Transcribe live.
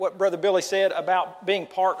what Brother Billy said about being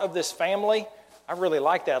part of this family. I really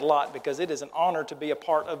like that a lot because it is an honor to be a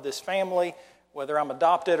part of this family. Whether I'm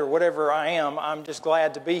adopted or whatever I am, I'm just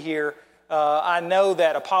glad to be here. I know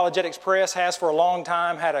that Apologetics Press has for a long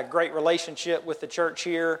time had a great relationship with the church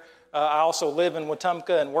here. I also live in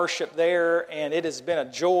Wetumpka and worship there, and it has been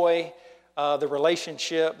a joy, the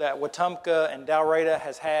relationship that Wetumpka and Dalraida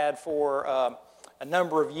has had for a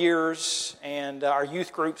number of years, and our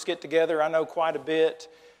youth groups get together, I know, quite a bit.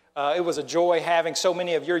 It was a joy having so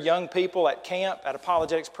many of your young people at camp, at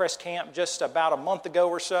Apologetics Press Camp, just about a month ago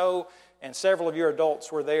or so, and several of your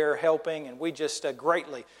adults were there helping, and we just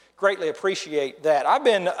greatly appreciate that. I've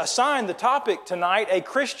been assigned the topic tonight, a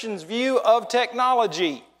Christian's view of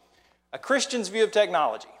technology. A Christian's view of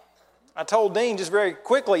technology. I told Dean just very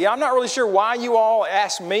quickly, I'm not really sure why you all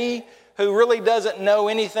asked me, who really doesn't know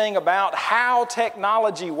anything about how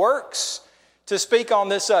technology works, to speak on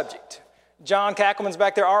this subject. John Kackleman's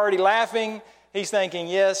back there already laughing. He's thinking,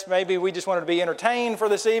 yes, maybe we just wanted to be entertained for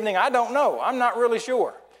this evening. I don't know. I'm not really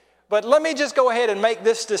sure. But let me just go ahead and make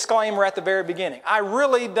this disclaimer at the very beginning. I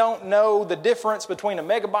really don't know the difference between a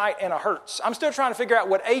megabyte and a hertz. I'm still trying to figure out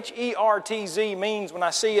what HERTZ means when I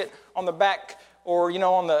see it on the back or,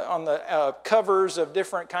 on the covers of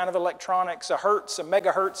different kind of electronics, a hertz, a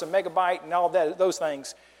megahertz, a megabyte, and all of those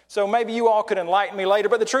things. So maybe you all could enlighten me later.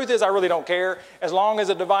 But the truth is I really don't care as long as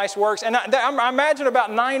the device works. And I imagine about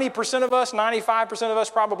 90% of us, 95% of us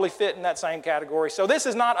probably fit in that same category. So this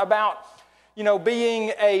is not about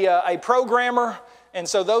being a programmer. And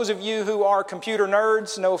so those of you who are computer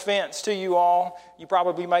nerds, no offense to you all, you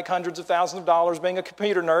probably make hundreds of thousands of dollars being a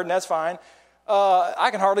computer nerd, and that's fine. I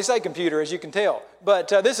can hardly say computer, as you can tell. But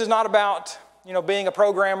this is not about, being a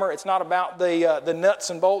programmer. It's not about the nuts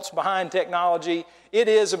and bolts behind technology. It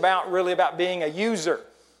is really about being a user.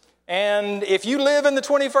 And if you live in the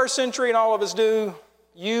 21st century, and all of us do,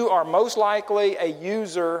 you are most likely a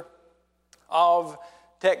user of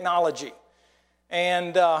technology.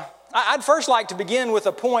 And I'd first like to begin with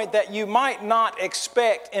a point that you might not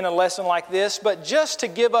expect in a lesson like this, but just to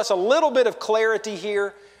give us a little bit of clarity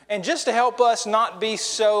here, and just to help us not be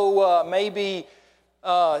so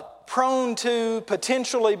prone to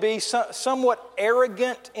potentially be somewhat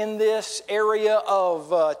arrogant in this area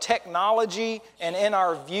of technology and in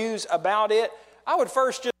our views about it, I would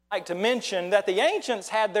first just like to mention that the ancients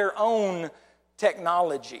had their own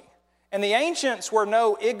technology. And the ancients were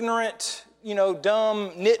no ignorant,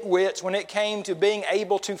 dumb nitwits when it came to being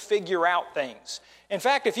able to figure out things. In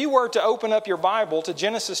fact, if you were to open up your Bible to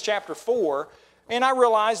Genesis chapter 4, and I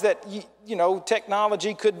realize that,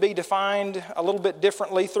 technology could be defined a little bit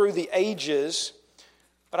differently through the ages,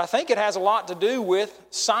 but I think it has a lot to do with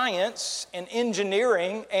science and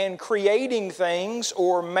engineering and creating things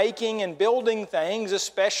or making and building things,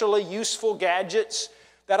 especially useful gadgets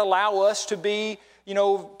that allow us to be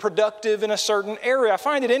productive in a certain area. I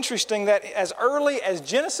find it interesting that as early as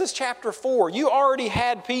Genesis chapter 4, you already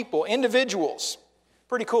had people, individuals,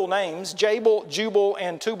 pretty cool names, Jabal, Jubal,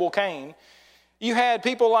 and Tubal-Cain. You had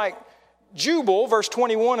people like Jubal, verse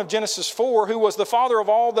 21 of Genesis 4, who was the father of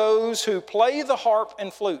all those who play the harp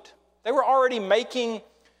and flute. They were already making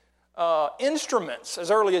instruments as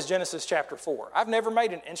early as Genesis chapter 4. I've never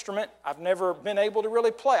made an instrument. I've never been able to really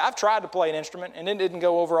play. I've tried to play an instrument, and it didn't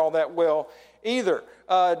go over all that well either.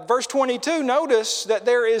 Verse 22, notice that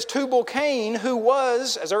there is Tubal-Cain, who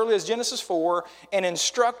was, as early as Genesis 4, an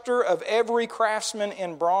instructor of every craftsman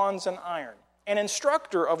in bronze and iron. An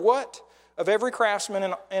instructor of what? Of every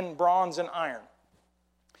craftsman in bronze and iron.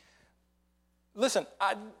 Listen,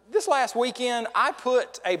 this last weekend, I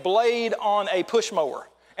put a blade on a push mower,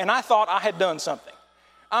 and I thought I had done something.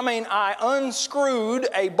 I unscrewed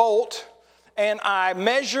a bolt, and I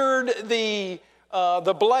measured the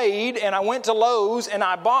blade, and I went to Lowe's, and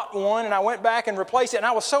I bought one, and I went back and replaced it, and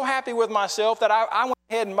I was so happy with myself that I went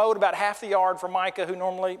ahead and mowed about half the yard for Micah, who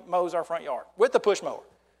normally mows our front yard, with the push mower.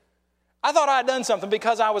 I thought I had done something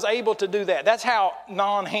because I was able to do that. That's how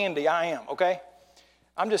non-handy I am, okay?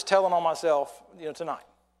 I'm just telling on myself, tonight.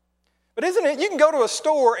 But isn't it, you can go to a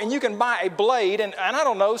store and you can buy a blade, and I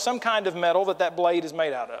don't know, some kind of metal that blade is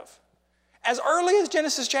made out of. As early as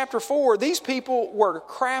Genesis chapter 4, these people were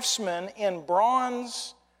craftsmen in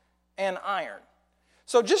bronze and iron.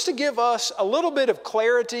 So just to give us a little bit of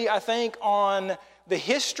clarity, I think, on the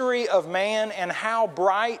history of man and how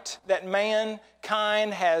bright that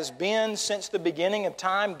mankind has been since the beginning of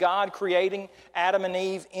time, God creating Adam and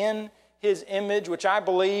Eve in His image, which I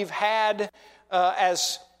believe had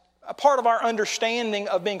as a part of our understanding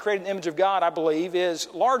of being created in the image of God, I believe, is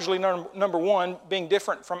largely, number one, being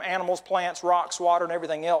different from animals, plants, rocks, water, and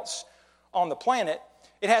everything else on the planet.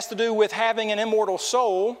 It has to do with having an immortal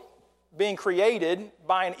soul being created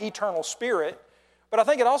by an eternal spirit. But I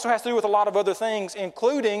think it also has to do with a lot of other things,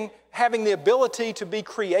 including having the ability to be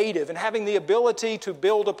creative and having the ability to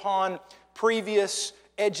build upon previous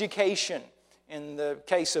education. In the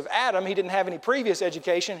case of Adam, he didn't have any previous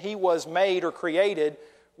education. He was made or created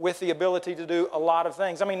with the ability to do a lot of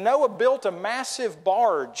things. I mean, Noah built a massive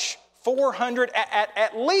barge,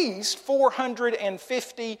 at least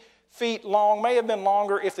 450 feet long, may have been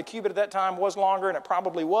longer if the cubit at that time was longer, and it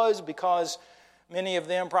probably was because many of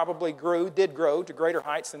them probably did grow to greater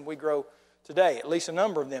heights than we grow today, at least a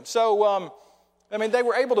number of them. So, they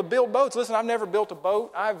were able to build boats. Listen, I've never built a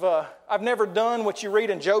boat. I've never done what you read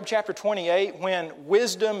in Job chapter 28 when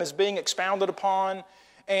wisdom is being expounded upon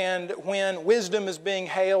and when wisdom is being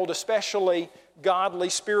hailed, especially godly,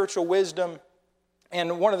 spiritual wisdom.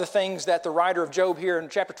 And one of the things that the writer of Job here in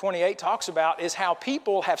chapter 28 talks about is how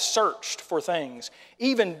people have searched for things,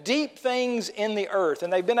 even deep things in the earth,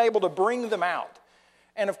 and they've been able to bring them out.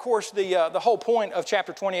 And of course, the whole point of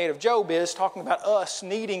chapter 28 of Job is talking about us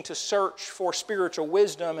needing to search for spiritual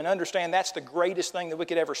wisdom and understand that's the greatest thing that we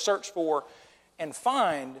could ever search for and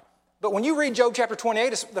find. But when you read Job chapter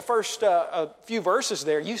 28, the first few verses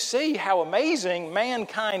there, you see how amazing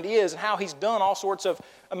mankind is and how he's done all sorts of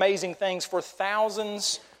amazing things for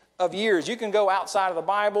thousands of years. You can go outside of the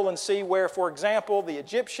Bible and see where, for example, the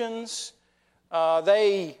Egyptians,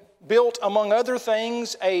 they built, among other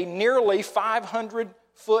things, a nearly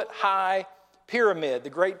 500-foot-high pyramid, the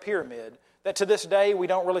Great Pyramid, that to this day we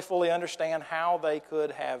don't really fully understand how they could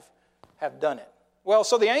have done it. Well,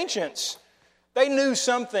 so the ancients, they knew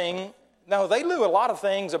something. No, they knew a lot of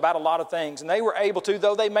things about a lot of things, and they were able to,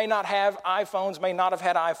 though they may not have iPhones, may not have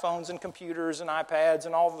had iPhones and computers and iPads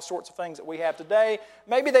and all the sorts of things that we have today.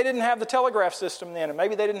 Maybe they didn't have the telegraph system then, and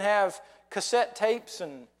maybe they didn't have cassette tapes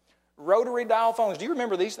and rotary dial phones. Do you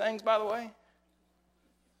remember these things, by the way?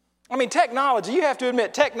 I mean, technology, you have to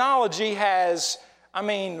admit, technology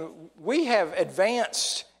we have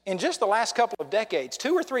advanced in just the last couple of decades,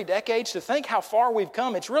 2 or 3 decades, to think how far we've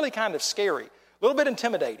come. It's really kind of scary, a little bit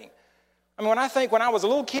intimidating. I mean, when I think when I was a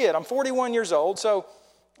little kid, I'm 41 years old, so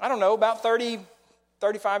I don't know, about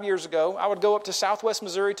 35 years ago, I would go up to Southwest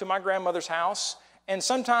Missouri to my grandmother's house, and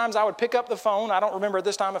sometimes I would pick up the phone. I don't remember at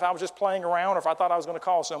this time if I was just playing around or if I thought I was going to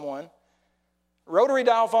call someone. Rotary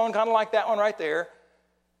dial phone, kind of like that one right there,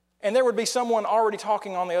 and there would be someone already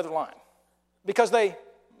talking on the other line because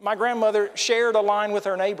my grandmother shared a line with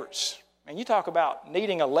her neighbors. And you talk about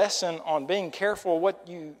needing a lesson on being careful what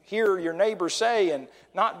you hear your neighbors say and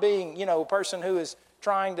not being, a person who is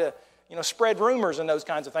trying to, spread rumors and those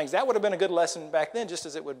kinds of things. That would have been a good lesson back then, just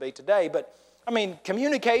as it would be today. But,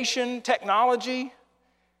 communication, technology.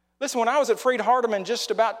 Listen, when I was at Freed-Hardeman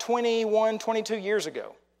just about 21, 22 years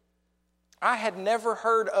ago, I had never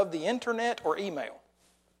heard of the internet or email.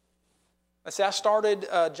 Let's see, I started,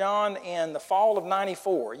 John, in the fall of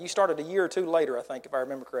 94. You started a year or two later, I think, if I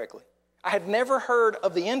remember correctly. I had never heard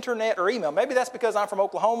of the internet or email. Maybe that's because I'm from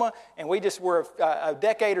Oklahoma and we just were a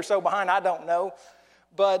decade or so behind. I don't know.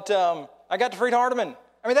 But I got to Freed-Hardeman.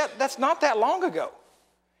 That's not that long ago.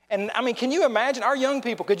 And, can you imagine, our young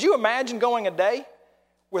people, could you imagine going a day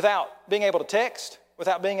without being able to text,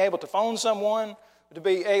 without being able to phone someone, to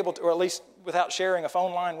be able to, or at least without sharing a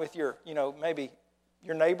phone line with your, maybe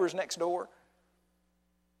your neighbors next door?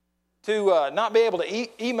 To not be able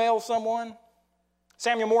to email someone?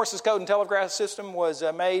 Samuel Morse's code and telegraph system was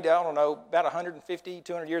made, about 150,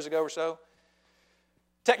 200 years ago or so.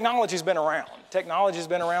 Technology's been around. Technology's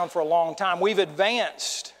been around for a long time. We've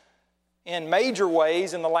advanced in major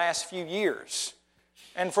ways in the last few years.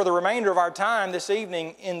 And for the remainder of our time this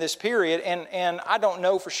evening in this period, and I don't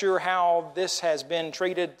know for sure how this has been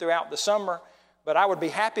treated throughout the summer, but I would be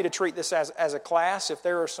happy to treat this as a class if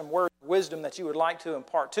there are some words of wisdom that you would like to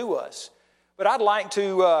impart to us. But I'd like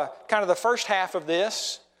to, kind of the first half of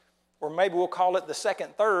this, or maybe we'll call it the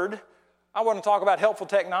second third, I want to talk about helpful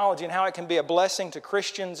technology and how it can be a blessing to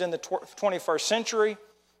Christians in the 21st century.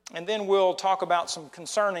 And then we'll talk about some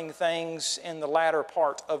concerning things in the latter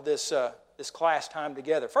part of this class time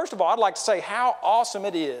together. First of all, I'd like to say how awesome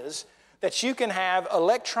it is that you can have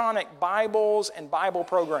electronic Bibles and Bible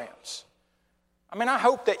programs. I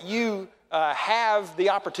hope that you have the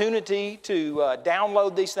opportunity to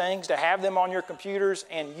download these things, to have them on your computers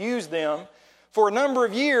and use them. For a number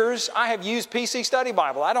of years, I have used PC Study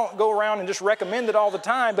Bible. I don't go around and just recommend it all the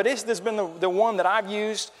time, but this has been the one that I've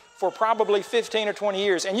used for probably 15 or 20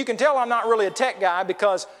 years. And you can tell I'm not really a tech guy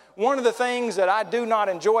because one of the things that I do not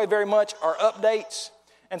enjoy very much are updates.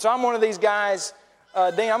 And so I'm one of these guys,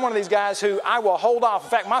 Dan, I'm one of these guys who I will hold off. In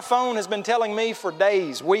fact, my phone has been telling me for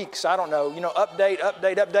days, weeks, I don't know,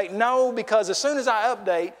 update. No, because as soon as I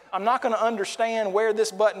update, I'm not going to understand where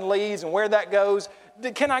this button leads and where that goes.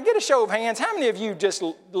 Can I get a show of hands? How many of you just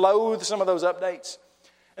loathe some of those updates?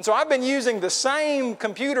 And so I've been using the same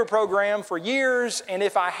computer program for years, and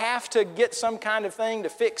if I have to get some kind of thing to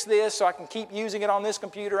fix this so I can keep using it on this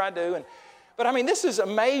computer, I do. But I mean, this is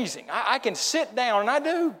amazing. I can sit down, and I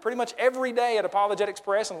do pretty much every day at Apologetics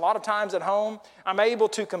Press, and a lot of times at home. I'm able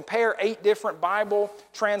to compare 8 different Bible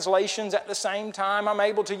translations at the same time. I'm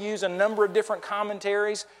able to use a number of different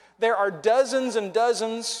commentaries. There are dozens and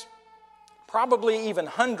dozens, probably even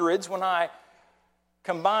hundreds when I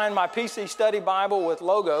combine my PC Study Bible with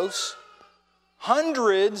Logos,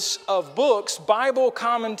 hundreds of books, Bible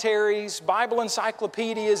commentaries, Bible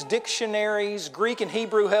encyclopedias, dictionaries, Greek and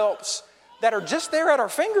Hebrew helps that are just there at our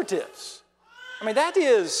fingertips. I mean, that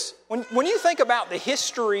is, when you think about the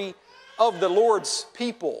history of the Lord's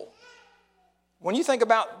people, when you think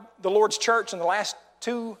about the Lord's church in the last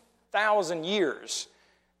 2,000 years,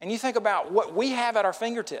 and you think about what we have at our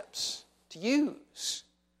fingertips to use,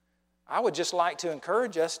 I would just like to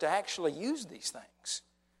encourage us to actually use these things.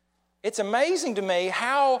 It's amazing to me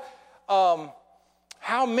how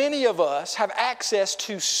many of us have access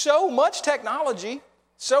to so much technology,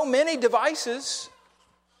 so many devices,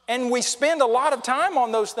 and we spend a lot of time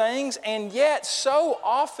on those things, and yet so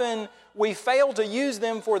often we fail to use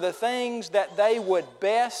them for the things that they would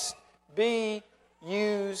best be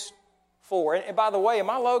used for. And by the way, in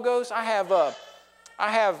my logos, I have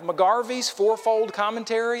McGarvey's fourfold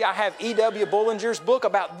commentary. I have E.W. Bullinger's book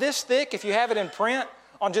about this thick, if you have it in print,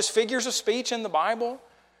 on just figures of speech in the Bible.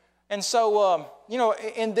 And so,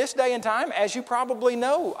 in this day and time, as you probably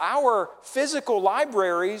know, our physical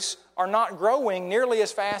libraries are not growing nearly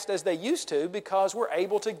as fast as they used to because we're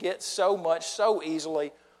able to get so much so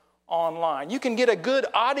easily online. You can get a good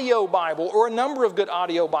audio Bible or a number of good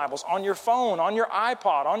audio Bibles on your phone, on your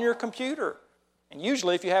iPod, on your computer. And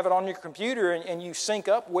usually if you have it on your computer and you sync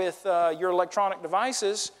up with your electronic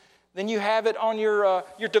devices, then you have it on your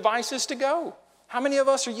devices to go. How many of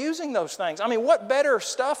us are using those things? I mean, what better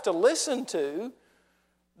stuff to listen to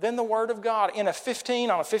than the Word of God on a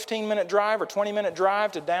 15-minute drive or 20-minute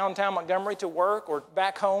drive to downtown Montgomery to work or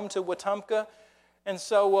back home to Wetumpka? And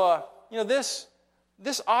so, this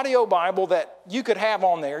audio Bible that you could have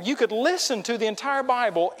on there, you could listen to the entire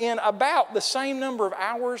Bible in about the same number of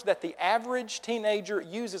hours that the average teenager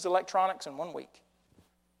uses electronics in 1 week.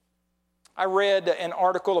 I read an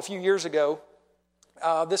article a few years ago.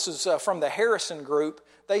 This is from the Harrison Group.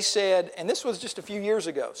 They said, and this was just a few years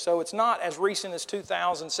ago, so it's not as recent as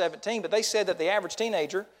 2017, but they said that the average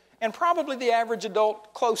teenager, and probably the average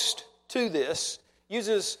adult close to this,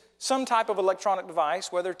 uses some type of electronic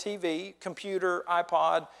device, whether TV, computer,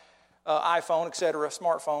 iPod, iPhone, etc.,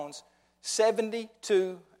 smartphones,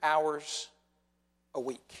 72 hours a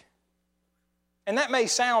week. And that may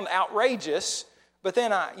sound outrageous, but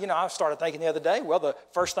then I started thinking the other day, well, the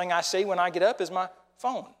first thing I see when I get up is my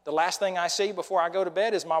phone. The last thing I see before I go to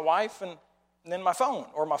bed is my wife and then my phone,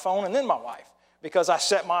 or my phone and then my wife, because I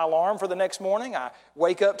set my alarm for the next morning. I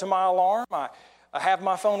wake up to my alarm. I have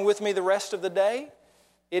my phone with me the rest of the day.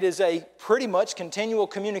 It is a pretty much continual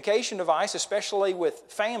communication device, especially with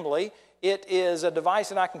family. It is a device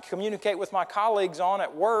that I can communicate with my colleagues on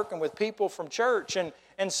at work and with people from church. And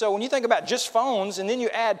so when you think about just phones, and then you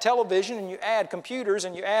add television, and you add computers,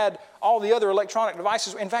 and you add all the other electronic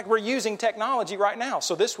devices. In fact, we're using technology right now.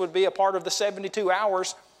 So this would be a part of the 72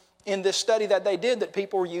 hours in this study that they did that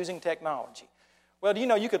people were using technology. Well, do you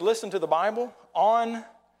know you could listen to the Bible on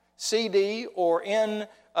CD or in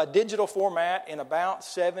a digital format in about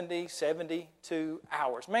 72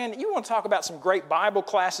 hours. Man, you want to talk about some great Bible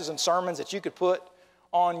classes and sermons that you could put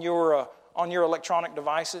on your electronic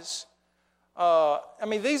devices.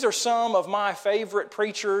 These are some of my favorite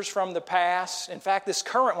preachers from the past. In fact, this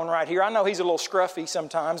current one right here, I know he's a little scruffy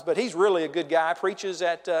sometimes, but he's really a good guy. Preaches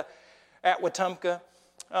at Wetumpka.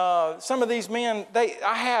 Some of these men,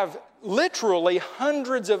 I have literally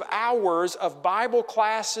hundreds of hours of Bible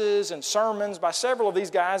classes and sermons by several of these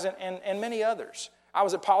guys and many others. I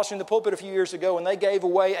was at Polishing the Pulpit a few years ago, and they gave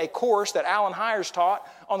away a course that Alan Hires taught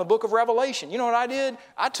on the book of Revelation. You know what I did?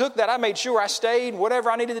 I took that. I made sure I stayed, whatever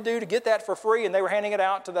I needed to do to get that for free, and they were handing it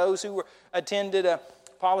out to those who attended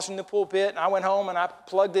Polishing the Pulpit. And I went home, and I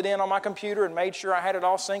plugged it in on my computer and made sure I had it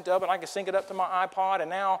all synced up, and I could sync it up to my iPod. And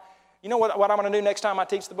now, you know what I'm going to do next time I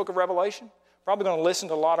teach the book of Revelation? Probably going to listen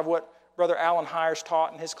to a lot of what Brother Alan Hires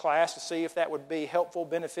taught in his class to see if that would be helpful,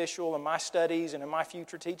 beneficial in my studies and in my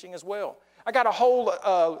future teaching as well. I got a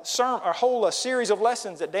whole series of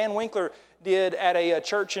lessons that Dan Winkler did at a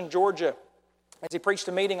church in Georgia as he preached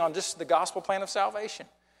a meeting on just the gospel plan of salvation.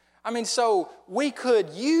 I mean, so we could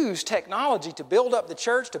use technology to build up the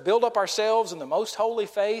church, to build up ourselves in the most holy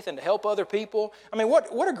faith, and to help other people. I mean,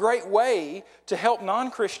 what a great way to help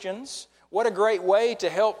non-Christians. What a great way to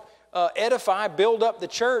help edify, build up the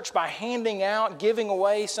church by handing out, giving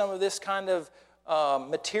away some of this kind of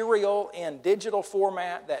material in digital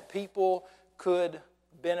format that people could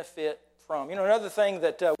benefit from. You know, another thing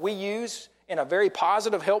that we use in a very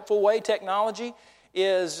positive, helpful way, technology,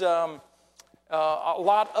 is a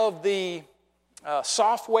lot of the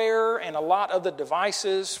software and a lot of the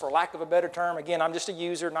devices, for lack of a better term. Again, I'm just a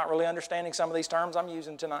user, not really understanding some of these terms I'm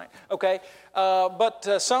using tonight. Okay,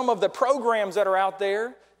 but some of the programs that are out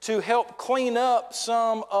there to help clean up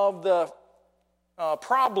some of the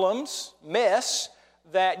problems, mess,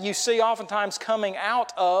 that you see oftentimes coming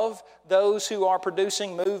out of those who are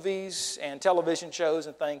producing movies and television shows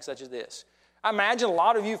and things such as this. I imagine a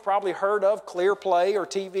lot of you have probably heard of ClearPlay or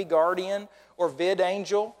TV Guardian or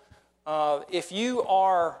VidAngel. If you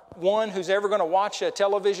are one who's ever going to watch a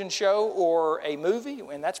television show or a movie,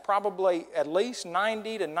 and that's probably at least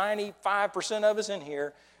 90 to 95% of us in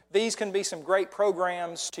here, these can be some great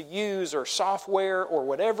programs to use, or software, or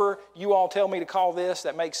whatever you all tell me to call this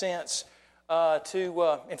that makes sense.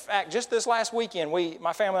 In fact, just this last weekend,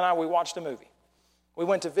 my family and I, we watched a movie. We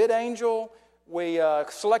went to VidAngel. We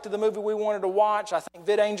selected the movie we wanted to watch. I think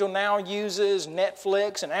VidAngel now uses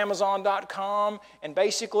Netflix and Amazon.com, and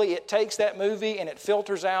basically it takes that movie and it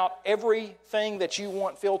filters out everything that you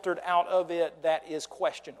want filtered out of it that is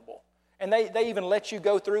questionable. And they even let you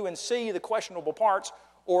go through and see the questionable parts,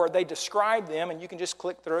 or they describe them and you can just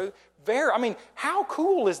click through. How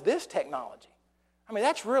cool is this technology? I mean,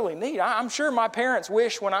 that's really neat. I'm sure my parents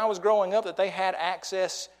wish when I was growing up that they had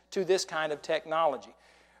access to this kind of technology.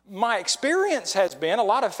 My experience has been a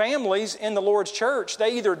lot of families in the Lord's church,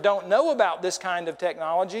 they either don't know about this kind of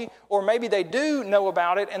technology, or maybe they do know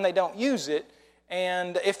about it and they don't use it.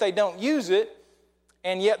 And if they don't use it,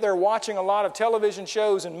 and yet they're watching a lot of television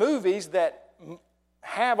shows and movies that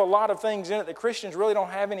have a lot of things in it that Christians really don't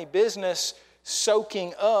have any business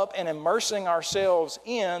soaking up and immersing ourselves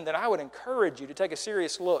in, then I would encourage you to take a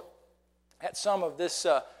serious look at some of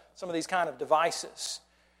these kind of devices.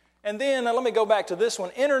 And then let me go back to this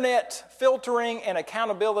one, internet filtering and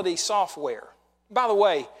accountability software. By the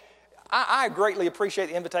way, I greatly appreciate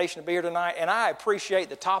the invitation to be here tonight, and I appreciate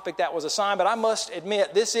the topic that was assigned, but I must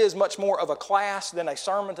admit this is much more of a class than a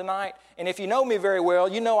sermon tonight. And if you know me very well,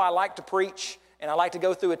 you know I like to preach and I like to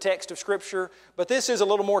go through a text of Scripture, but this is a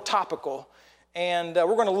little more topical. And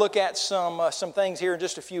we're going to look at some things here in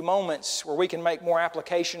just a few moments where we can make more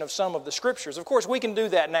application of some of the Scriptures. Of course, we can do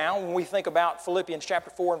that now when we think about Philippians chapter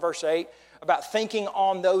 4 and verse 8, about thinking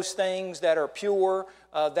on those things that are pure,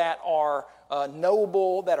 that are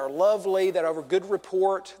noble, that are lovely, that are of good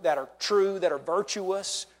report, that are true, that are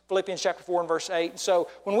virtuous. Philippians chapter 4 and verse 8. So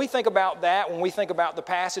when we think about that, when we think about the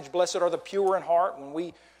passage, blessed are the pure in heart, when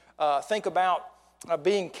we think about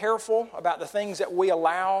being careful about the things that we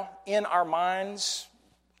allow in our minds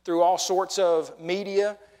through all sorts of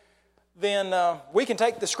media, then we can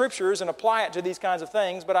take the Scriptures and apply it to these kinds of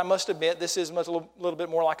things. But I must admit, this is a little bit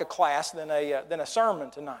more like a class than a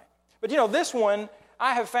sermon tonight. But this one,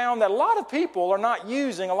 I have found that a lot of people are not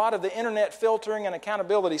using a lot of the internet filtering and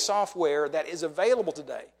accountability software that is available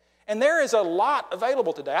today. And there is a lot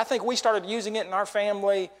available today. I think we started using it in our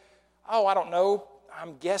family,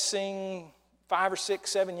 I'm guessing 5 or 6,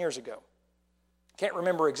 7 years ago. Can't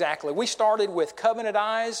remember exactly. We started with Covenant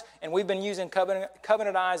Eyes, and we've been using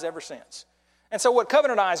Covenant Eyes ever since. And so what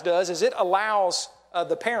Covenant Eyes does is it allows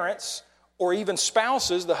the parents, or even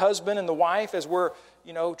spouses, the husband and the wife, as we're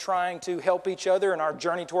trying to help each other in our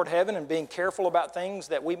journey toward heaven and being careful about things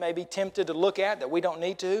that we may be tempted to look at that we don't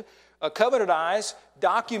need to. Covenant Eyes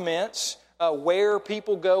documents where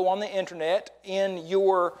people go on the internet in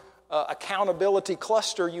your accountability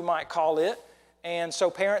cluster, you might call it. And so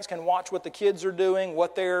parents can watch what the kids are doing,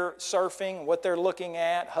 what they're surfing, what they're looking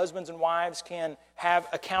at. Husbands and wives can have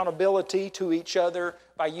accountability to each other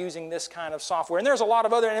by using this kind of software. And there's a lot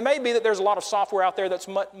of and it may be that there's a lot of software out there that's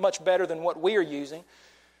much better than what we are using.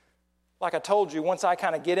 Like I told you, once I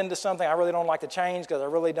kind of get into something, I really don't like to change because I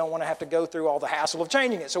really don't want to have to go through all the hassle of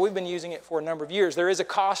changing it. So we've been using it for a number of years. There is a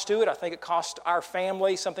cost to it. I think it costs our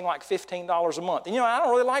family something like $15 a month. And I don't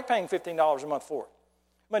really like paying $15 a month for it.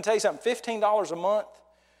 I'm going to tell you something, $15 a month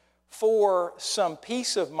for some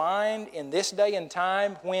peace of mind in this day and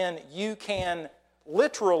time when you can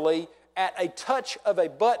literally at a touch of a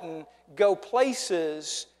button, go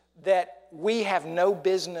places that we have no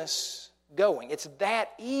business going. It's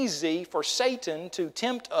that easy for Satan to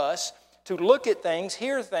tempt us to look at things,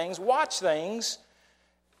 hear things, watch things,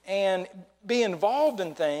 and be involved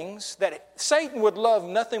in things that Satan would love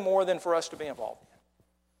nothing more than for us to be involved in.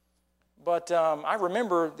 But I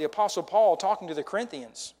remember the Apostle Paul talking to the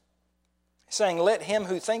Corinthians, saying, "Let him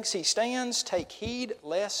who thinks he stands take heed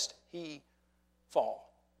lest he fall."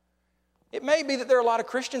 It may be that there are a lot of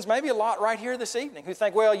Christians, maybe a lot right here this evening, who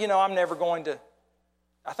think, well, I'm never going to.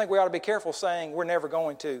 I think we ought to be careful saying we're never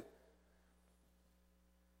going to.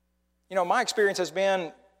 My experience has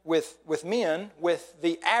been with men, with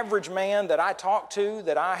the average man that I talk to,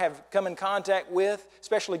 that I have come in contact with,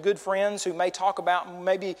 especially good friends who may talk about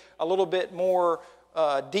maybe a little bit more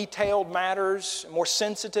detailed matters, more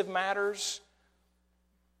sensitive matters.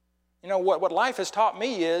 What life has taught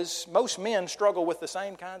me is most men struggle with the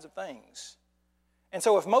same kinds of things. And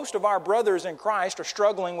so if most of our brothers in Christ are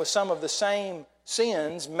struggling with some of the same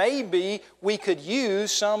sins, maybe we could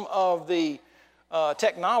use some of the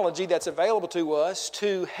technology that's available to us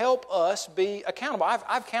to help us be accountable.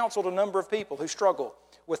 I've counseled a number of people who struggle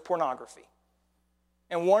with pornography.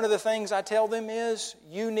 And one of the things I tell them is,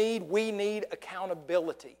 we need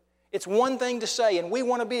accountability. It's one thing to say, and we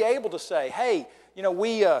want to be able to say, hey,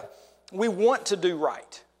 we want to do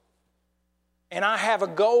right. And I have a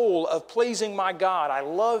goal of pleasing my God. I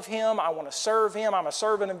love Him. I want to serve Him. I'm a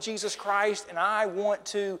servant of Jesus Christ, and I want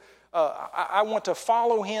to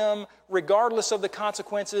follow Him regardless of the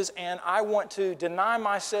consequences, and I want to deny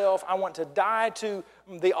myself. I want to die to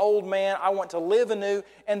the old man. I want to live anew.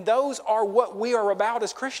 And those are what we are about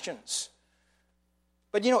as Christians.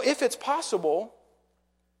 But if it's possible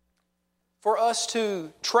for us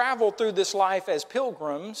to travel through this life as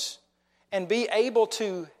pilgrims and be able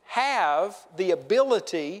to have the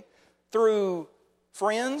ability through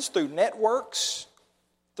friends, through networks,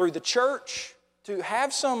 through the church, to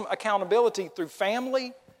have some accountability through family.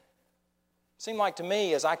 It seemed like to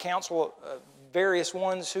me, as I counsel various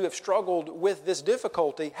ones who have struggled with this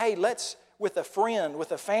difficulty, hey, let's, with a friend,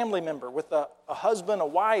 with a family member, with a husband, a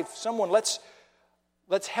wife, someone, let's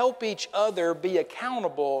help each other be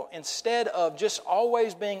accountable instead of just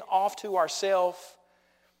always being off to ourselves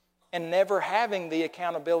and never having the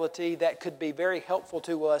accountability that could be very helpful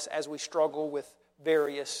to us as we struggle with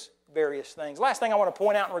various things. Last thing I want to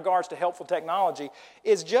point out in regards to helpful technology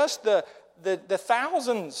is just the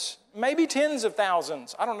thousands, maybe tens of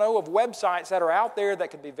thousands, I don't know, of websites that are out there that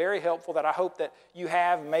could be very helpful, that I hope that you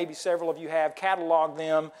have, maybe several of you have, cataloged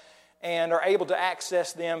them and are able to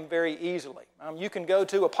access them very easily. You can go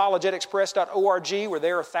to apologeticpress.org, where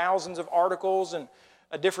there are thousands of articles and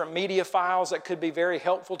different media files that could be very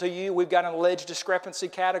helpful to you. We've got an alleged discrepancy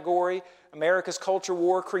category, America's Culture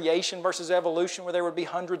War, Creation versus Evolution, where there would be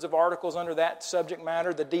hundreds of articles under that subject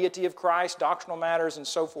matter, the deity of Christ, doctrinal matters, and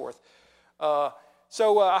so forth.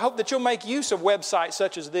 So I hope that you'll make use of websites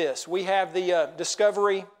such as this. We have the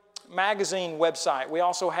Discovery Magazine website. We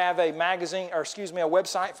also have a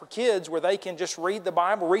website for kids where they can just read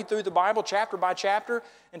through the Bible chapter by chapter,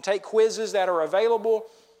 and take quizzes that are available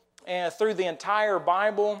and through the entire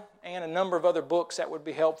Bible, and a number of other books that would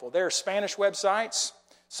be helpful. There are Spanish websites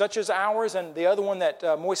such as ours, and the other one that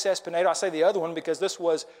Moises Pinedo, I say the other one because this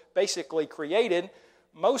was basically created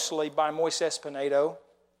mostly by Moises Pinedo,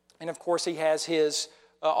 and of course he has his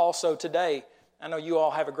also today. I know you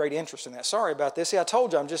all have a great interest in that. Sorry about this. See, I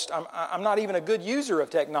told you I'm not even a good user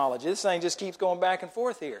of technology. This thing just keeps going back and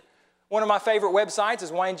forth here. One of my favorite websites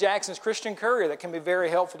is Wayne Jackson's Christian Courier, that can be very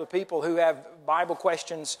helpful to people who have Bible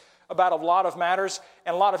questions about a lot of matters,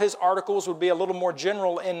 and a lot of his articles would be a little more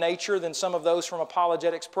general in nature than some of those from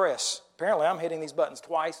Apologetics Press. Apparently, I'm hitting these buttons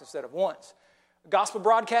twice instead of once. Gospel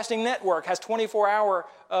Broadcasting Network has 24-hour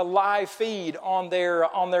live feed on their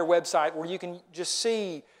website, where you can just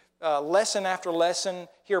see lesson after lesson,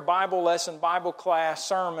 hear Bible lesson, Bible class,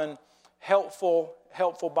 sermon, helpful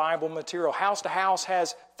Bible material. House to House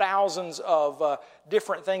has thousands of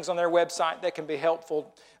different things on their website that can be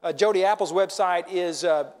helpful. Jody Apple's website is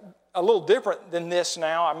a little different than this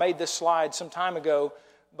now. I made this slide some time ago,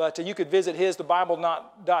 but you could visit his,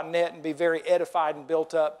 thebible.net, and be very edified and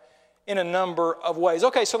built up in a number of ways.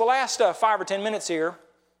 Okay, so the last 5 or 10 minutes here,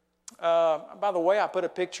 by the way, I put a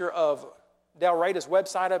picture of Del Rey's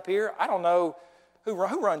website up here. I don't know who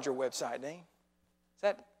runs your website, Dean. Is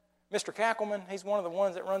that Mr. Kackelman? He's one of the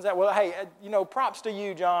ones that runs that. Well, hey, props to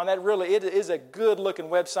you, John. That really, it is a good-looking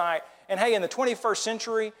website. And hey, in the 21st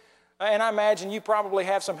century, And I imagine you probably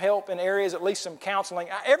have some help in areas, at least some counseling.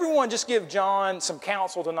 Everyone just give John some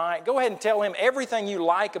counsel tonight. Go ahead and tell him everything you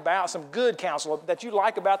like about, some good counsel that you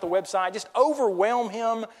like about the website. Just overwhelm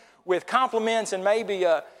him with compliments, and maybe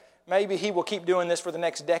he will keep doing this for the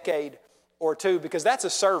next decade or two, because that's a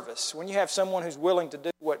service when you have someone who's willing to do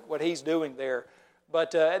what he's doing there.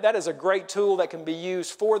 But that is a great tool that can be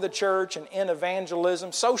used for the church and in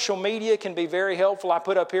evangelism. Social media can be very helpful. I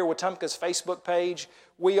put up here Wetumpka's Facebook page.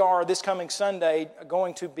 We are, this coming Sunday,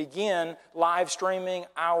 going to begin live streaming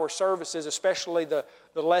our services, especially the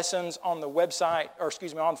lessons on the website,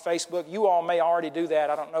 on Facebook. You all may already do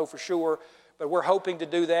that. I don't know for sure, but we're hoping to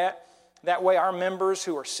do that. That way our members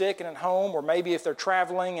who are sick and at home, or maybe if they're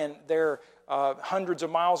traveling and they're hundreds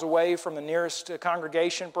of miles away from the nearest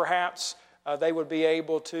congregation perhaps, they would be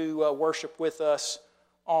able to worship with us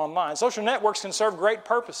online. Social networks can serve great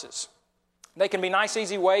purposes. They can be nice,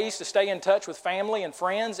 easy ways to stay in touch with family and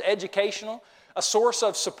friends, educational, a source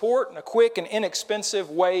of support, and a quick and inexpensive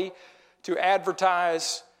way to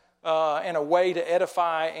advertise, and a way to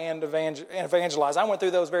edify and evangelize. I went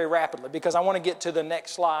through those very rapidly because I want to get to the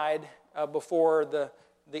next slide before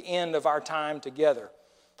the end of our time together.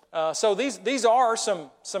 So these are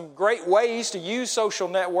some great ways to use social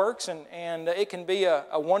networks, and it can be a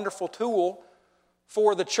wonderful tool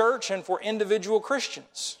for the church and for individual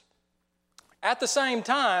Christians. At the same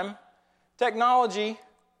time, technology,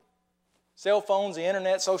 cell phones, the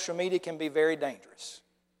internet, social media can be very dangerous.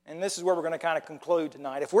 And this is where we're going to kind of conclude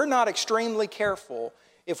tonight. If we're not extremely careful,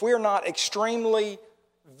 if we're not extremely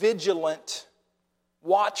vigilant,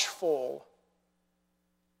 watchful,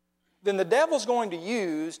 then the devil's going to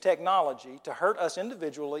use technology to hurt us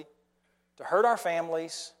individually, to hurt our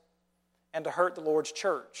families, and to hurt the Lord's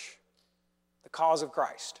church, the cause of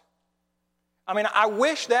Christ. I mean, I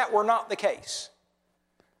wish that were not the case.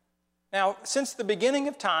 Now, since the beginning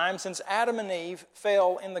of time, since Adam and Eve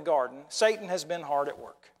fell in the garden, Satan has been hard at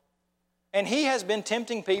work. And he has been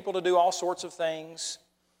tempting people to do all sorts of things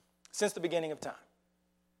since the beginning of time.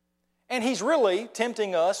 And he's really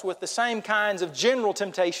tempting us with the same kinds of general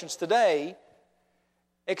temptations today,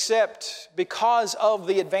 except because of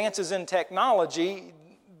the advances in technology,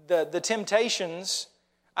 the temptations,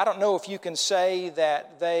 I don't know if you can say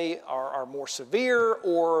that they are more severe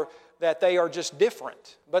or that they are just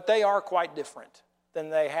different, but they are quite different than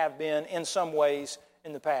they have been in some ways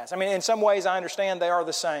in the past. I mean, in some ways I understand they are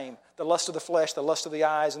the same: the lust of the flesh, the lust of the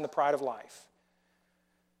eyes, and the pride of life.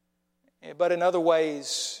 But in other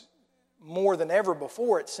ways, more than ever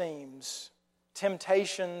before, it seems,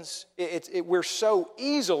 temptations, we're so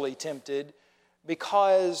easily tempted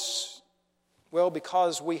because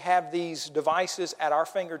we have these devices at our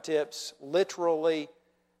fingertips literally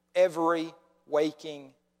every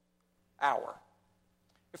waking hour.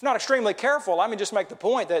 If not extremely careful, let me just make the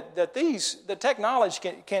point that the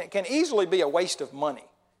technology can easily be a waste of money.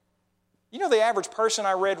 You know, the average person,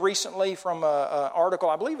 I read recently from an article,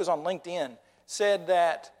 I believe it was on LinkedIn, said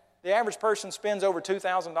that the average person spends over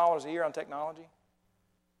 $2,000 a year on technology.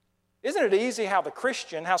 Isn't it easy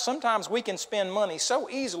how sometimes we can spend money so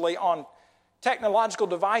easily on technological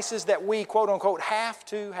devices that we, quote unquote, have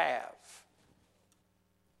to have?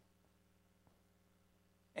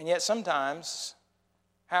 And yet sometimes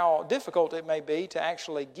how difficult it may be to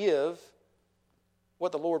actually give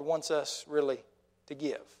what the Lord wants us really to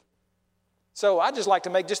give. So I'd just like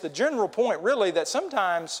to make just the general point, really, that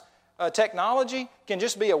sometimes technology can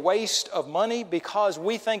just be a waste of money because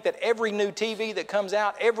we think that every new TV that comes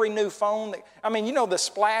out, every new phone, the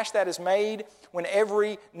splash that is made when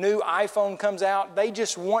every new iPhone comes out, they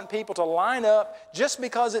just want people to line up just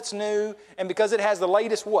because it's new and because it has the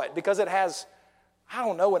latest what? Because it has,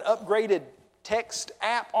 an upgraded text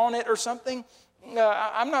app on it or something.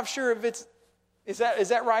 I'm not sure if is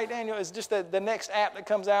that right, Daniel? It's just the next app that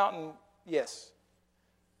comes out, and yes.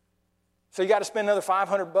 So you got to spend another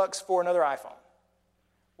 $500 for another iPhone.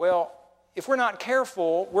 Well, if we're not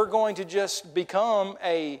careful, we're going to just become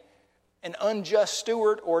an unjust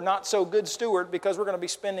steward or not so good steward because we're going to be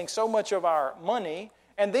spending so much of our money.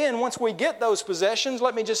 And then once we get those possessions,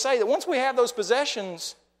 let me just say that once we have those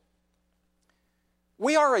possessions,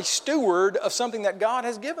 we are a steward of something that God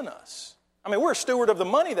has given us. We're a steward of the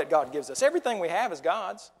money that God gives us. Everything we have is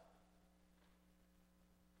God's.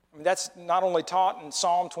 That's not only taught in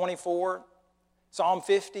Psalm 24, Psalm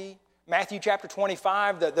 50, Matthew chapter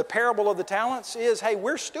 25. The parable of the talents is, hey,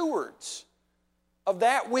 we're stewards of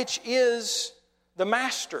that which is the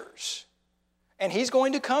master's. And He's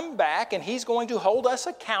going to come back and He's going to hold us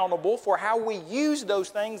accountable for how we use those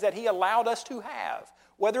things that He allowed us to have,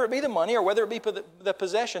 whether it be the money or whether it be the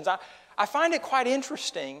possessions. I find it quite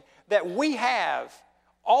interesting that we have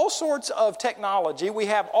all sorts of technology. We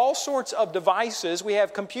have all sorts of devices. We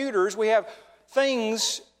have computers. We have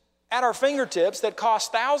things at our fingertips that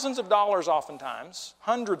cost thousands of dollars oftentimes,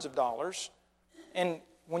 hundreds of dollars. And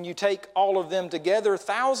when you take all of them together,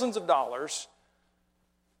 thousands of dollars.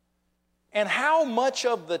 And how much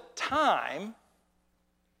of the time,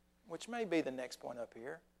 which may be the next point up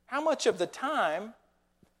here, how much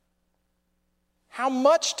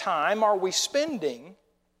time are we spending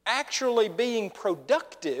actually being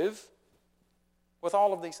productive with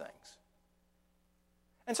all of these things?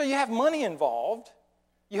 And so you have money involved,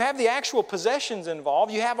 you have the actual possessions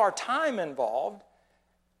involved, you have our time involved,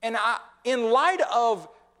 and in light of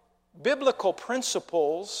biblical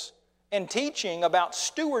principles and teaching about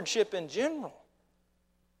stewardship in general,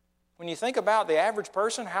 when you think about the average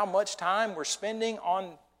person, how much time we're spending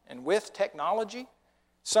on and with technology,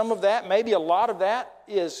 some of that, maybe a lot of that,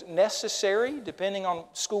 is necessary depending on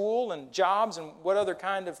school and jobs and what other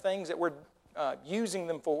kind of things that we're using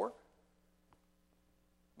them for.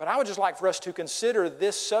 But I would just like for us to consider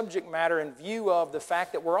this subject matter in view of the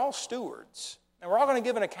fact that we're all stewards. And we're all going to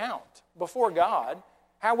give an account before God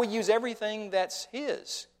how we use everything that's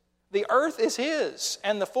His. The earth is His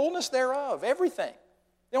and the fullness thereof, everything.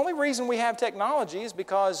 The only reason we have technology is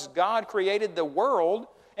because God created the world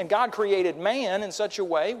and God created man in such a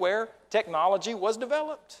way where technology was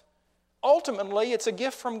developed. Ultimately, it's a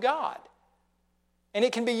gift from God. And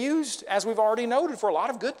it can be used, as we've already noted, for a lot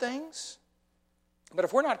of good things. But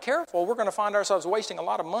if we're not careful, we're going to find ourselves wasting a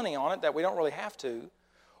lot of money on it that we don't really have to,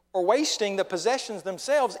 or wasting the possessions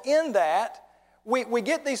themselves in that we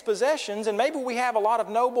get these possessions and maybe we have a lot of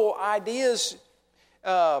noble ideas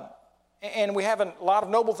and we have a lot of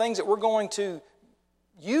noble things that we're going to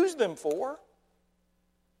use them for,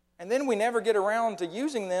 and then we never get around to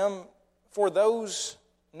using them for those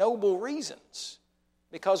noble reasons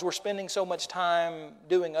because we're spending so much time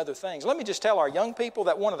doing other things. Let me just tell our young people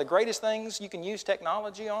that one of the greatest things you can use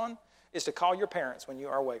technology on is to call your parents when you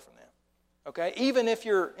are away from them. Okay? Even if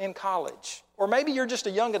you're in college, or maybe you're just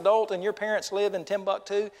a young adult and your parents live in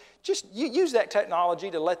Timbuktu, just use that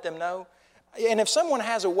technology to let them know. And if someone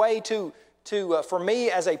has a way to for me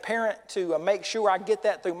as a parent to make sure I get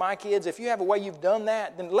that through my kids, if you have a way you've done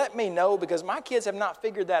that, then let me know, because my kids have not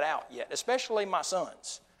figured that out yet, especially my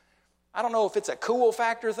sons. I don't know if it's a cool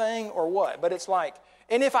factor thing or what, but it's like,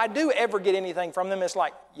 and if I do ever get anything from them, it's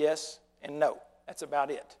like yes and no. That's about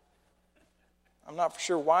it. I'm not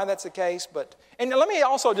sure why that's the case, but, and let me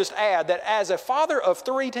also just add that as a father of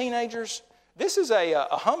 3 teenagers, this is a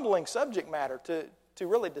humbling subject matter to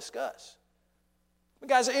really discuss.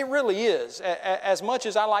 Guys, it really is. As much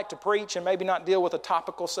as I like to preach and maybe not deal with a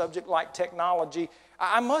topical subject like technology,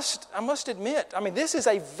 I must admit, I mean, this is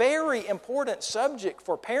a very important subject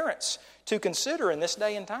for parents to consider in this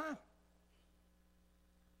day and time.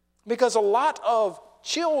 Because a lot of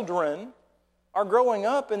children are growing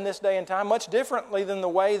up in this day and time much differently than the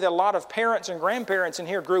way that a lot of parents and grandparents in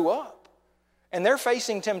here grew up. And they're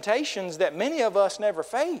facing temptations that many of us never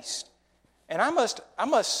faced. And I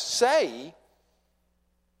must say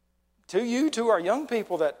to you, to our young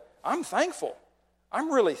people, that I'm thankful.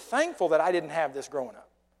 I'm really thankful that I didn't have this growing up.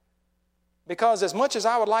 Because as much as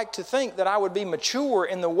I would like to think that I would be mature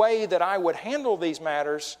in the way that I would handle these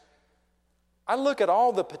matters, I look at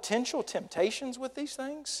all the potential temptations with these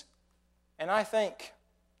things, and I think,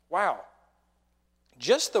 wow,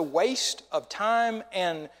 just the waste of time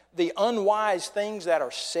and the unwise things that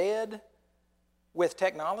are said with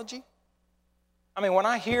technology. I mean, when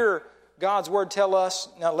I hear God's Word tell us,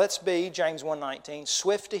 now let's be, James 1:19,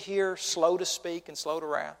 swift to hear, slow to speak, and slow to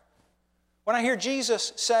wrath. When I hear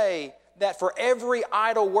Jesus say that for every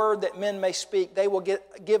idle word that men may speak, they will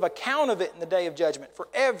give account of it in the day of judgment. For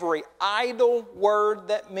every idle word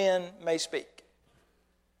that men may speak.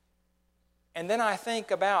 And then I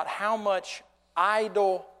think about how much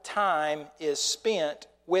idle time is spent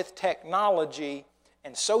with technology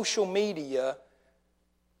and social media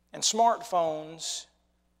and smartphones,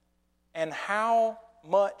 and how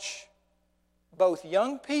much both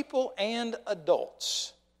young people and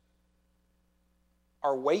adults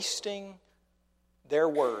are wasting their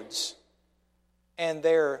words, and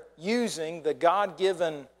they're using the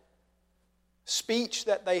God-given speech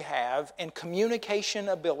that they have and communication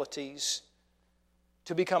abilities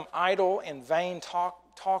to become idle and vain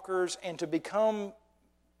talkers, and to become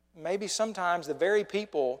maybe sometimes the very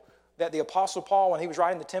people that the Apostle Paul, when he was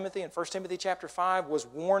writing to Timothy in 1 Timothy chapter 5, was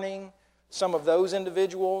warning some of those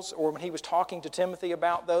individuals, or when he was talking to Timothy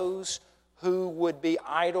about those who would be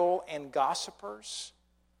idle and gossipers.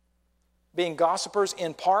 Being gossipers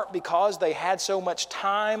in part because they had so much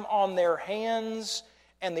time on their hands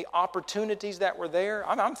and the opportunities that were there,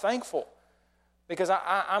 I'm thankful. Because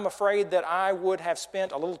I'm afraid that I would have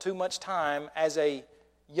spent a little too much time as a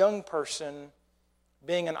young person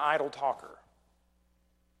being an idle talker.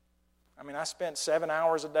 I mean, I spent 7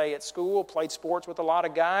 hours a day at school, played sports with a lot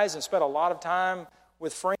of guys, and spent a lot of time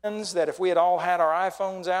with friends that if we had all had our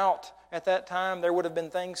iPhones out at that time, there would have been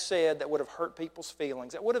things said that would have hurt people's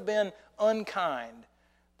feelings, that would have been unkind,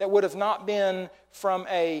 that would have not been from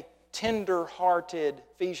a tender-hearted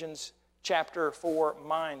Ephesians chapter 4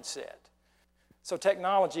 mindset. So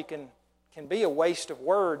technology can be a waste of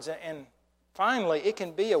words, and finally, it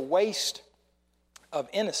can be a waste of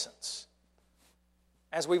innocence.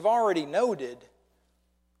 As we've already noted,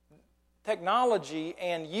 technology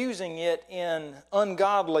and using it in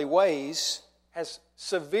ungodly ways has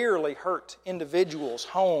severely hurt individuals,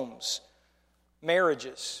 homes,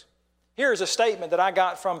 marriages. Here's a statement that I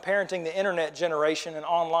got from Parenting the Internet Generation, an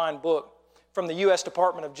online book from the U.S.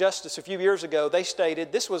 Department of Justice a few years ago. They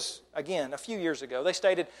stated, this was, again, a few years ago, they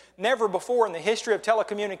stated, never before in the history of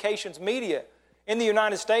telecommunications media in the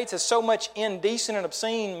United States has so much indecent and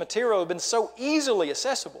obscene material been so easily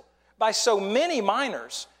accessible by so many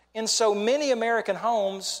minors in so many American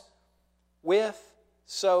homes with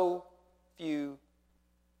so few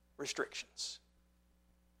restrictions.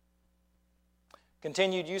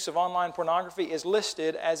 Continued use of online pornography is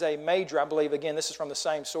listed as a major, I believe, again, this is from the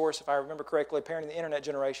same source, if I remember correctly, Parenting the Internet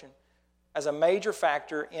Generation, as a major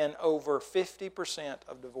factor in over 50%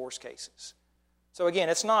 of divorce cases. So again,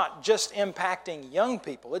 it's not just impacting young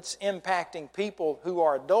people, it's impacting people who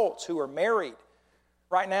are adults, who are married.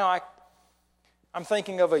 Right now, I'm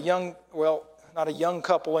thinking of a young, well, not a young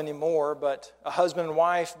couple anymore, but a husband and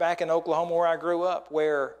wife back in Oklahoma where I grew up,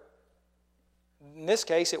 where in this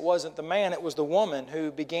case, it wasn't the man, it was the woman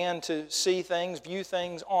who began to see things, view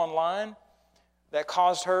things online that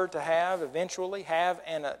caused her to eventually have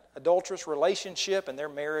an adulterous relationship, and their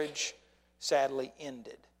marriage sadly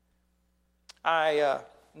ended. I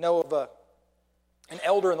know of an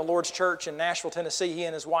elder in the Lord's church in Nashville, Tennessee. He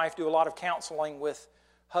and his wife do a lot of counseling with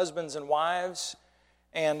husbands and wives,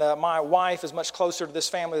 and my wife is much closer to this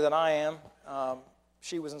family than I am.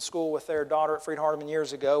 She was in school with their daughter at Freed-Hardeman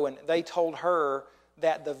years ago, and they told her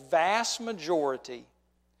that the vast majority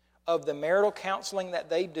of the marital counseling that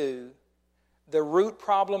they do, the root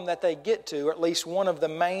problem that they get to, or at least one of the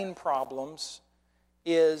main problems,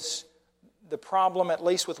 is the problem, at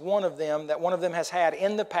least with one of them, that one of them has had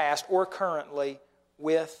in the past or currently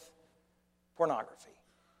with pornography.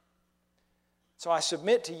 So I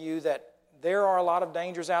submit to you that there are a lot of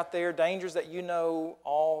dangers out there, dangers that you know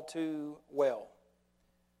all too well.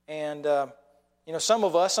 And, some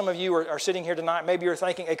of you are sitting here tonight, maybe you're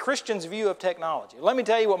thinking, a Christian's view of technology. Let me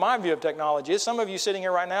tell you what my view of technology is. Some of you sitting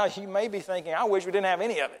here right now, you may be thinking, I wish we didn't have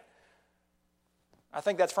any of it. I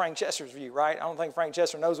think that's Frank Chester's view, right? I don't think Frank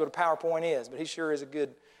Chester knows what a PowerPoint is, but he sure is a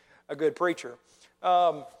good preacher.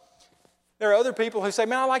 There are other people who say,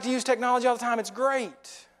 man, I like to use technology all the time. It's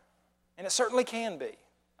great. And it certainly can be.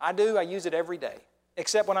 I do. I use it every day.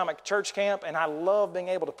 Except when I'm at church camp, and I love being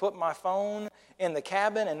able to put my phone in the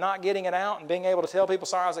cabin and not getting it out and being able to tell people,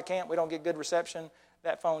 sorry, I was at camp, we don't get good reception.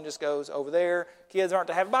 That phone just goes over there. Kids aren't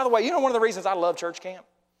to have it. By the way, one of the reasons I love church camp,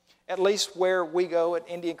 at least where we go at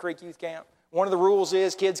Indian Creek Youth Camp, one of the rules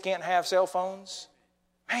is kids can't have cell phones.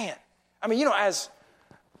 Man, as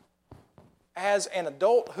an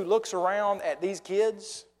adult who looks around at these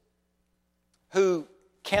kids who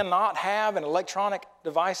cannot have an electronic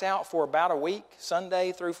device out for about a week,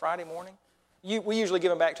 Sunday through Friday morning. We usually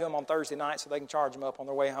give them back to them on Thursday night so they can charge them up on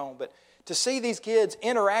their way home. But to see these kids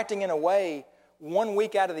interacting in a way 1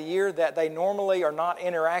 week out of the year that they normally are not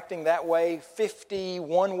interacting that way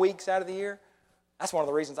 51 weeks out of the year, that's one of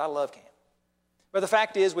the reasons I love camp. But the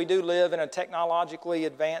fact is, we do live in a technologically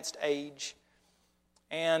advanced age.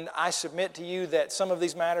 And I submit to you that some of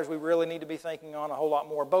these matters we really need to be thinking on a whole lot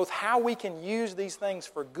more. Both how we can use these things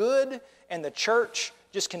for good, and the church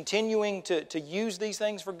just continuing to use these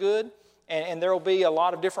things for good. And there will be a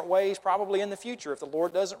lot of different ways probably in the future. If the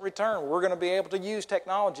Lord doesn't return, we're going to be able to use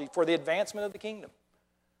technology for the advancement of the kingdom.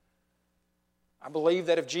 I believe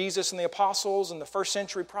that if Jesus and the apostles and the first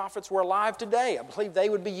century prophets were alive today, I believe they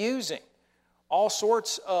would be using all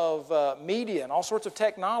sorts of media and all sorts of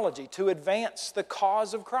technology to advance the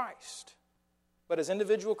cause of Christ. But as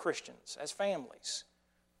individual Christians, as families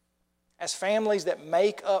that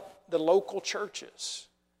make up the local churches,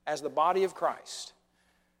 as the body of Christ,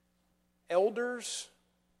 elders,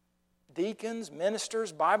 deacons,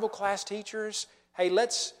 ministers, Bible class teachers, hey,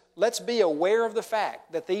 let's be aware of the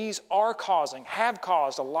fact that these have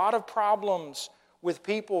caused a lot of problems with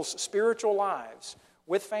people's spiritual lives,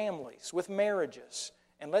 with families, with marriages.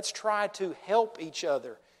 And let's try to help each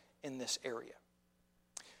other in this area.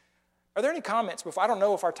 Are there any comments before? I don't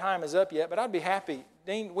know if our time is up yet, but I'd be happy.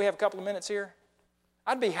 Dean, we have a couple of minutes here.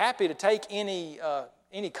 I'd be happy to take any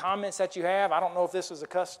comments that you have. I don't know if this is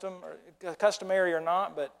customary or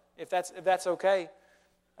not, but if that's okay,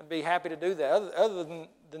 I'd be happy to do that. Other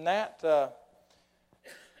than that,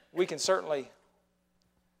 we can certainly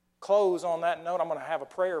close on that note. I'm going to have a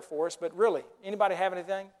prayer for us, but really, anybody have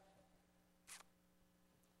anything?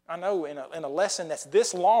 I know in a lesson that's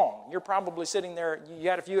this long, you're probably sitting there, you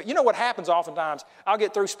had a few. You know what happens oftentimes? I'll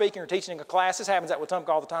get through speaking or teaching a class. This happens at Wetumpka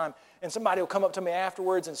all the time. And somebody will come up to me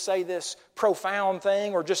afterwards and say this profound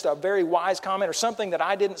thing or just a very wise comment or something that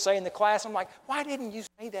I didn't say in the class. I'm like, why didn't you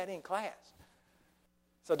say that in class?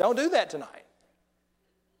 So don't do that tonight.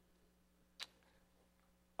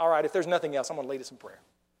 All right, if there's nothing else, I'm going to lead us in prayer.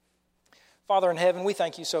 Father in heaven, we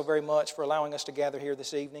thank you so very much for allowing us to gather here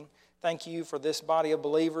this evening. Thank you for this body of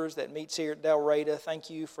believers that meets here at Del Reyta. Thank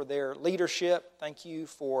you for their leadership. Thank you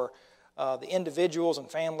for the individuals and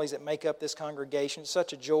families that make up this congregation. It's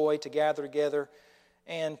such a joy to gather together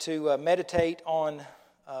and to meditate on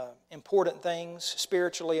important things,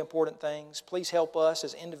 spiritually important things. Please help us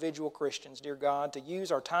as individual Christians, dear God, to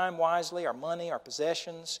use our time wisely, our money, our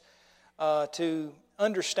possessions, to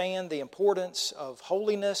understand the importance of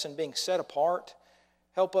holiness and being set apart.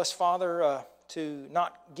 Help us, Father, to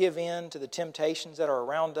not give in to the temptations that are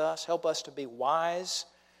around us. Help us to be wise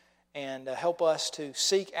and help us to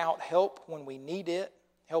seek out help when we need it.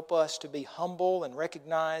 Help us to be humble and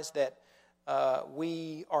recognize that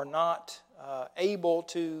we are not able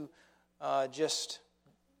to just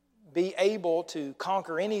be able to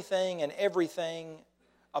conquer anything and everything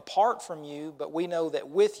apart from you, but we know that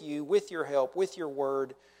with you, with your help, with your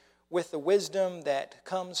word, with the wisdom that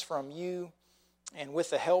comes from you, and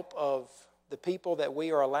with the help of the people that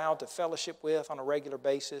we are allowed to fellowship with on a regular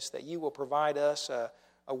basis, that you will provide us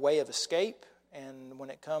a way of escape. And when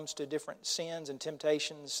it comes to different sins and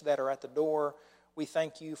temptations that are at the door, we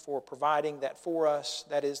thank you for providing that for us.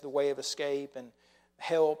 That is the way of escape and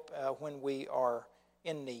help when we are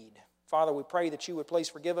in need. Father, we pray that you would please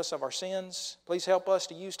forgive us of our sins. Please help us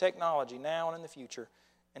to use technology now and in the future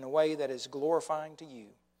in a way that is glorifying to you.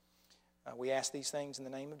 We ask these things in the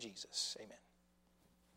name of Jesus. Amen.